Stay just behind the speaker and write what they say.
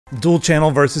Dual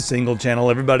channel versus single channel.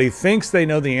 Everybody thinks they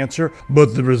know the answer,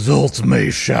 but the results may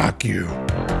shock you.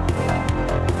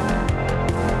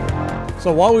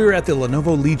 So while we were at the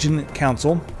Lenovo Legion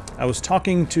Council, I was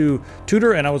talking to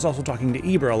Tudor and I was also talking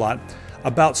to Eber a lot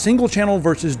about single channel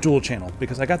versus dual channel,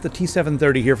 because I got the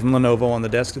T730 here from Lenovo on the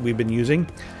desk that we've been using.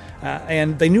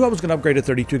 And they knew I was going to upgrade to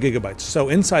 32 gigabytes. So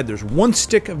inside there's one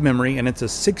stick of memory, and it's a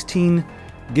 16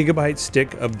 gigabyte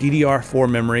stick of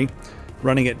DDR4 memory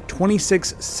running at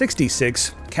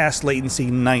 2666 cast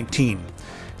latency 19. And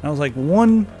I was like,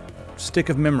 one stick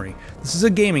of memory. This is a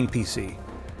gaming PC.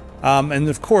 And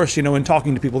of course, you know, in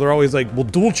talking to people, they're always like, well,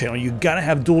 dual channel, you gotta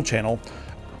have dual channel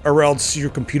or else your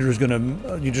computer is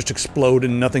gonna, you just explode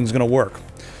and nothing's gonna work.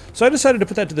 So I decided to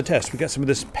put that to the test. We got some of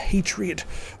this Patriot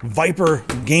Viper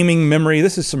gaming memory.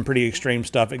 This is some pretty extreme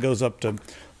stuff. It goes up to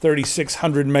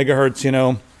 3600 megahertz, you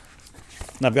know.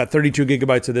 And I've got 32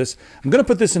 gigabytes of this. I'm going to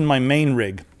put this in my main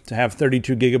rig to have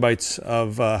 32 gigabytes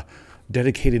of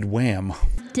dedicated WAM.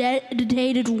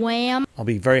 Dedicated WAM. I'll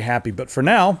be very happy. But for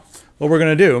now, what we're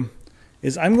going to do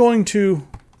is I'm going to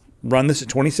run this at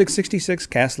 2666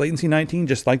 cast latency 19,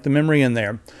 just like the memory in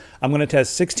there. I'm going to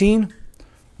test 16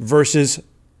 versus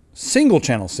single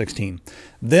channel 16.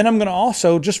 Then I'm going to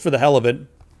also, just for the hell of it,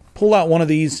 pull out one of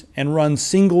these and run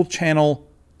single channel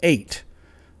 8.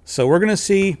 So we're going to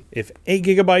see if 8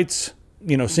 gigabytes,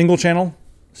 you know, single channel,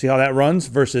 see how that runs,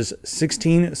 versus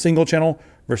 16 single channel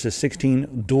versus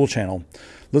 16 dual channel.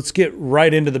 Let's get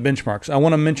right into the benchmarks. I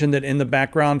want to mention that in the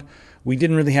background, we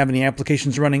didn't really have any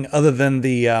applications running other than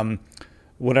the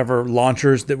whatever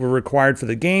launchers that were required for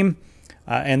the game.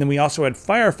 And then we also had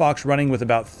Firefox running with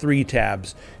about 3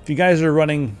 tabs. If you guys are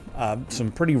running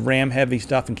some pretty RAM heavy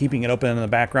stuff and keeping it open in the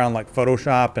background like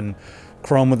Photoshop and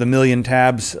Chrome with a million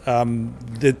tabs,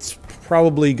 it's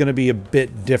probably going to be a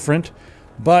bit different.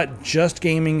 But just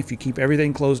gaming, if you keep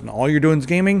everything closed and all you're doing is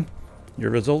gaming,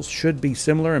 your results should be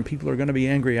similar, and people are going to be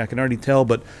angry, I can already tell.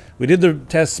 But we did the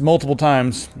tests multiple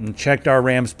times and checked our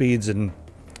RAM speeds, and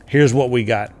here's what we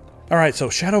got. All right, so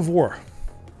Shadow of War,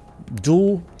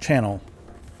 dual channel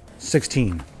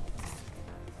 16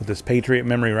 with this Patriot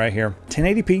memory right here.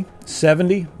 1080p,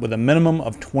 70 with a minimum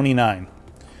of 29.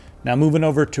 Now moving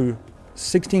over to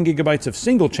 16 gigabytes of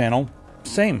single channel,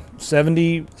 same,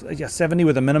 70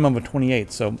 with a minimum of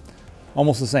 28, so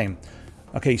almost the same.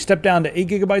 Okay, step down to 8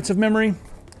 gigabytes of memory,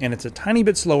 and it's a tiny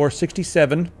bit slower,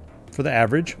 67 for the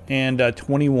average, and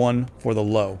 21 for the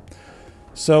low.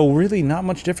 So really not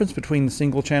much difference between the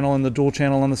single channel and the dual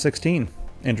channel on the 16.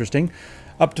 Interesting.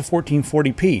 Up to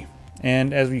 1440p,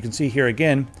 and as you can see here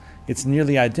again, it's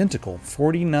nearly identical.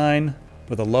 49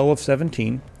 with a low of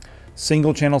 17.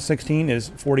 Single channel 16 is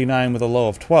 49 with a low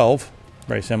of 12,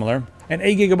 very similar. And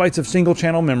 8 gigabytes of single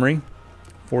channel memory,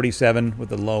 47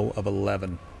 with a low of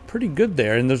 11. Pretty good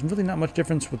there, and there's really not much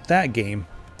difference with that game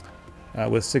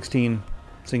with 16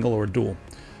 single or dual.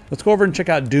 Let's go over and check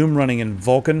out Doom running in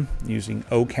Vulkan using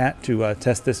OCAT to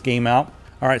test this game out.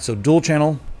 All right, so dual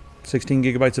channel, 16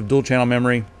 gigabytes of dual channel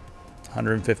memory,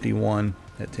 151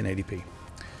 at 1080p.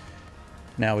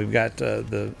 Now we've got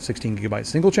the 16 gigabyte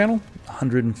single channel,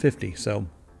 150. So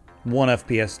 1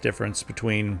 FPS difference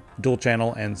between dual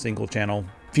channel and single channel.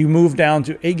 If you move down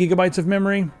to 8 gigabytes of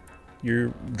memory,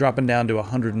 you're dropping down to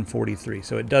 143.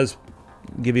 So it does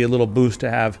give you a little boost to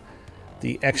have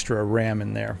the extra RAM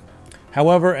in there.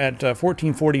 However, at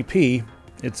 1440p,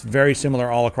 it's very similar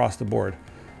all across the board.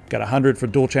 Got 100 for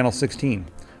dual channel 16.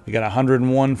 We got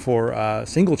 101 for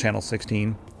single channel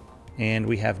 16, and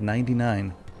we have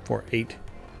 99 for 8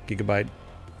 gigabyte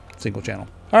single channel.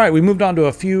 All right, we moved on to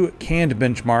a few canned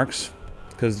benchmarks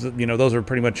because, you know, those are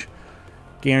pretty much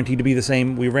guaranteed to be the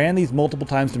same. We ran these multiple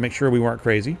times to make sure we weren't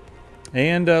crazy.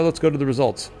 And let's go to the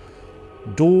results.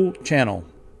 Dual channel,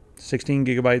 16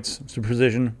 gigabytes, super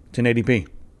precision, 1080p.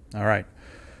 All right,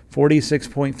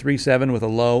 46.37 with a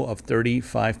low of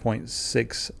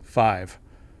 35.65.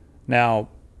 Now,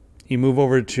 you move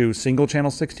over to single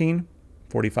channel 16,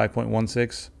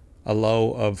 45.16, a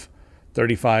low of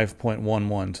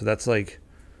 35.11. So that's like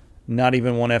not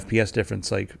even 1 FPS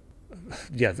difference. Like,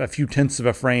 yeah, a few tenths of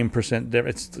a frame percent there.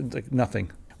 It's like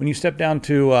nothing. When you step down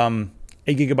to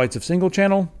 8 gigabytes of single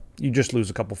channel, you just lose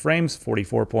a couple frames,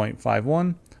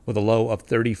 44.51 with a low of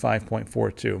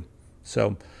 35.42.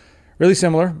 So really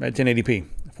similar at 1080p.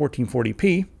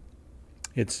 1440p,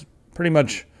 it's pretty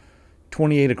much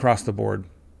 28 across the board.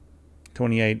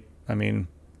 28, I mean,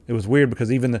 it was weird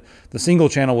because even the single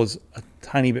channel was a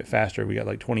tiny bit faster. We got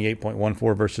like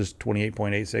 28.14 versus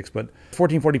 28.86, but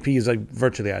 1440p is like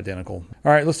virtually identical.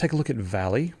 All right, let's take a look at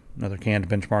Valley, another canned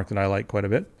benchmark that I like quite a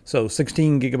bit. So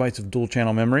 16 gigabytes of dual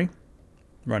channel memory,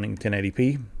 running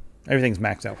 1080p, Everything's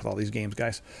maxed out with all these games,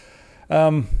 guys.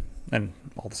 And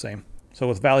all the same. So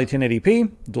with Valley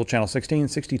 1080p, dual channel 16,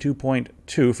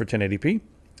 62.2 for 1080p.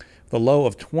 The low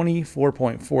of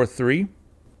 24.43,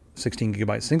 16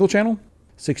 gigabyte single channel.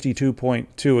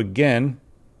 62.2 again,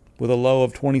 with a low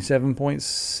of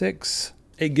 27.6.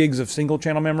 8 gigs of single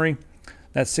channel memory.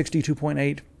 That's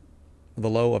 62.8, with a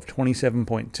low of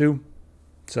 27.2.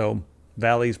 So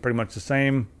Valley's pretty much the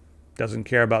same. Doesn't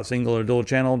care about single or dual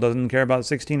channel. Doesn't care about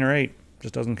 16 or 8.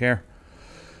 Just doesn't care.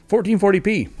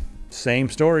 1440p, same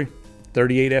story.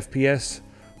 38 FPS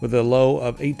with a low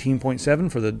of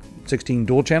 18.7 for the 16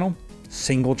 dual channel.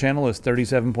 Single channel is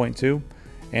 37.2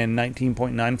 and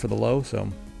 19.9 for the low, so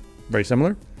very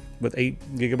similar. With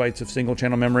 8 gigabytes of single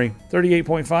channel memory,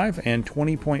 38.5 and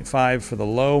 20.5 for the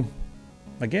low.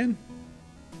 Again,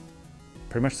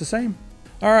 pretty much the same.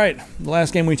 All right, the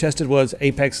last game we tested was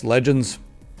Apex Legends.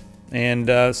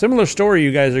 And similar story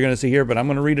you guys are going to see here, but I'm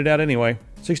going to read it out anyway.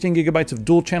 16 gigabytes of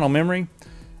dual channel memory,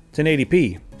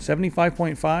 1080p,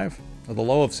 75.5 with a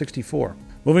low of 64.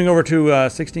 Moving over to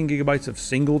 16 gigabytes of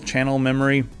single channel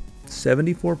memory,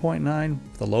 74.9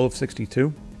 with a low of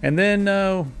 62. And then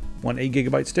one 8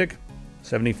 gigabyte stick,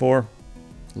 74,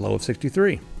 low of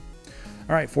 63.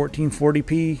 All right,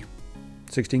 1440p,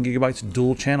 16 gigabytes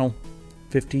dual channel,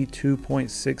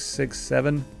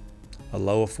 52.667, a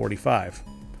low of 45.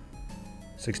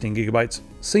 16 gigabytes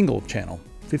single channel,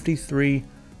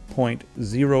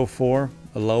 53.04,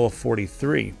 a low of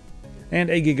 43. And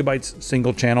 8 gigabytes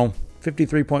single channel,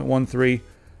 53.13,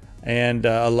 and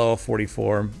a low of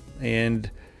 44. And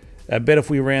I bet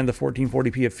if we ran the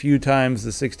 1440p a few times,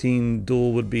 the 16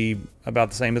 dual would be about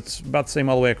the same. It's about the same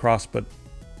all the way across, but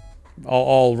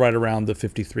all right around the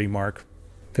 53 mark.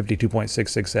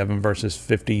 52.667 versus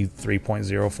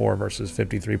 53.04 versus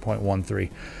 53.13.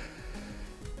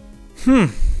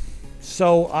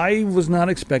 So I was not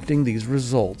expecting these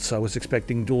results. I was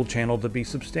expecting dual channel to be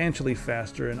substantially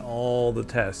faster in all the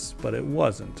tests, but it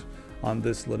wasn't on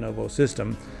this Lenovo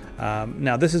system.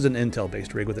 Now this is an Intel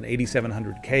based rig with an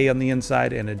 8700K on the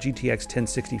inside and a GTX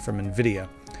 1060 from NVIDIA.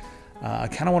 I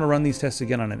kind of want to run these tests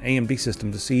again on an AMD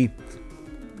system to see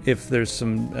if there's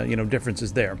some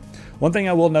differences there. One thing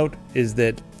I will note is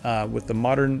that with the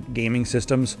modern gaming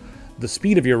systems, the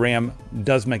speed of your RAM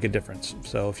does make a difference.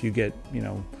 So if you get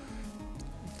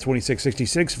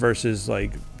 2666 versus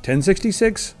like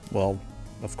 1066, well,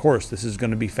 of course this is going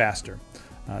to be faster.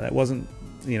 That wasn't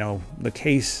the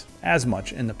case as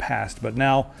much in the past, but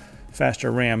now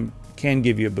faster RAM can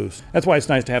give you a boost. That's why it's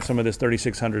nice to have some of this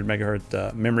 3600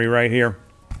 megahertz memory right here.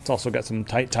 It's also got some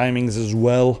tight timings as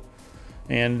well.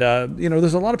 And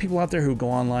there's a lot of people out there who go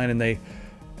online and they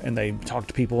talk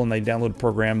to people and they download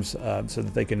programs so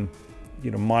that they can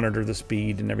monitor the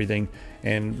speed and everything.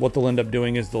 And what they'll end up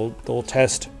doing is they'll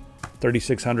test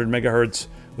 3600 megahertz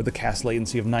with a cast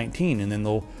latency of 19, and then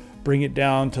they'll bring it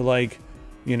down to like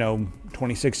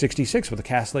 2666 with a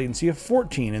cast latency of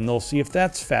 14, and they'll see if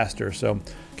that's faster. So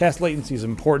cast latency is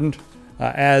important,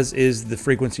 as is the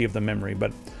frequency of the memory.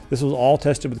 But this was all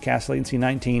tested with cast latency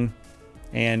 19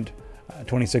 and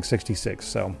 2666.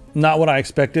 So not what I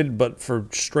expected, but for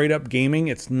straight up gaming,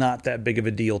 it's not that big of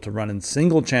a deal to run in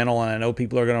single channel. And I know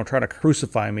people are going to try to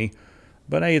crucify me,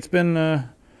 but hey, it's been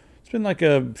like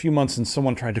a few months since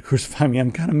someone tried to crucify me.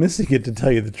 I'm kind of missing it, to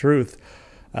tell you the truth.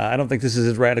 I don't think this is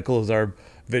as radical as our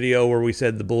video where we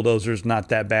said the bulldozer's not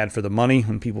that bad for the money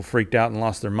when people freaked out and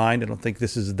lost their mind. I don't think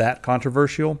this is that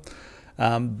controversial.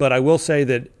 But I will say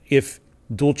that if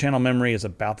dual channel memory is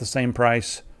about the same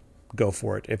price, go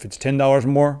for it. If it's $10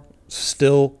 more,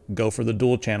 still go for the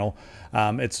dual channel.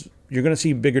 You're going to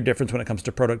see a bigger difference when it comes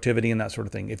to productivity and that sort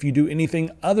of thing. If you do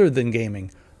anything other than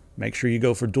gaming, make sure you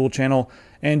go for dual channel.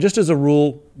 And just as a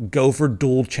rule, go for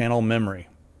dual channel memory.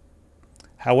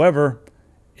 However,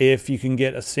 if you can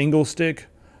get a single stick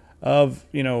of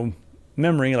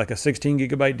memory, like a 16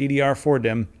 gigabyte DDR4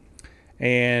 DIMM,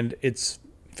 and it's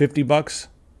 $50,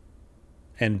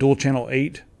 and dual channel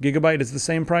 8 gigabyte is the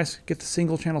same price, get the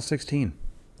single channel 16.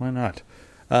 Why not?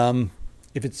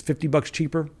 If it's $50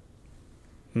 cheaper,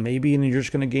 maybe, and you're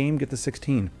just going to game, get the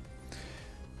 16.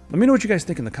 Let me know what you guys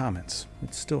think in the comments.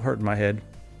 It's still hurting my head.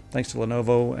 Thanks to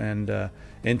Lenovo and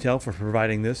Intel for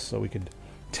providing this so we could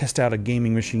test out a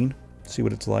gaming machine, see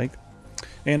what it's like.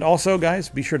 And also, guys,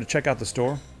 be sure to check out the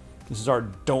store. This is our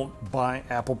Don't Buy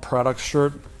Apple Products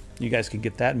shirt. You guys can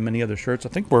get that and many other shirts. I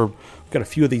think we've got a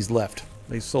few of these left.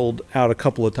 They sold out a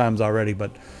couple of times already,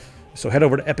 but so head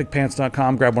over to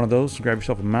epicpants.com, grab one of those, grab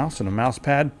yourself a mouse and a mouse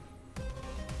pad,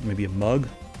 maybe a mug,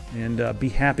 and be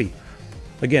happy.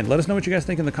 Again, let us know what you guys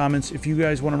think in the comments. If you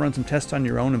guys want to run some tests on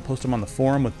your own and post them on the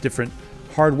forum with different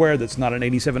hardware that's not an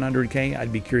 8700K.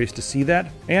 I'd be curious to see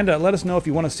that. And let us know if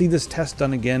you want to see this test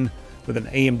done again with an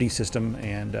AMD system.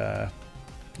 And,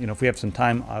 you know, if we have some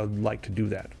time, I would like to do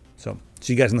that. So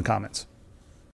see you guys in the comments.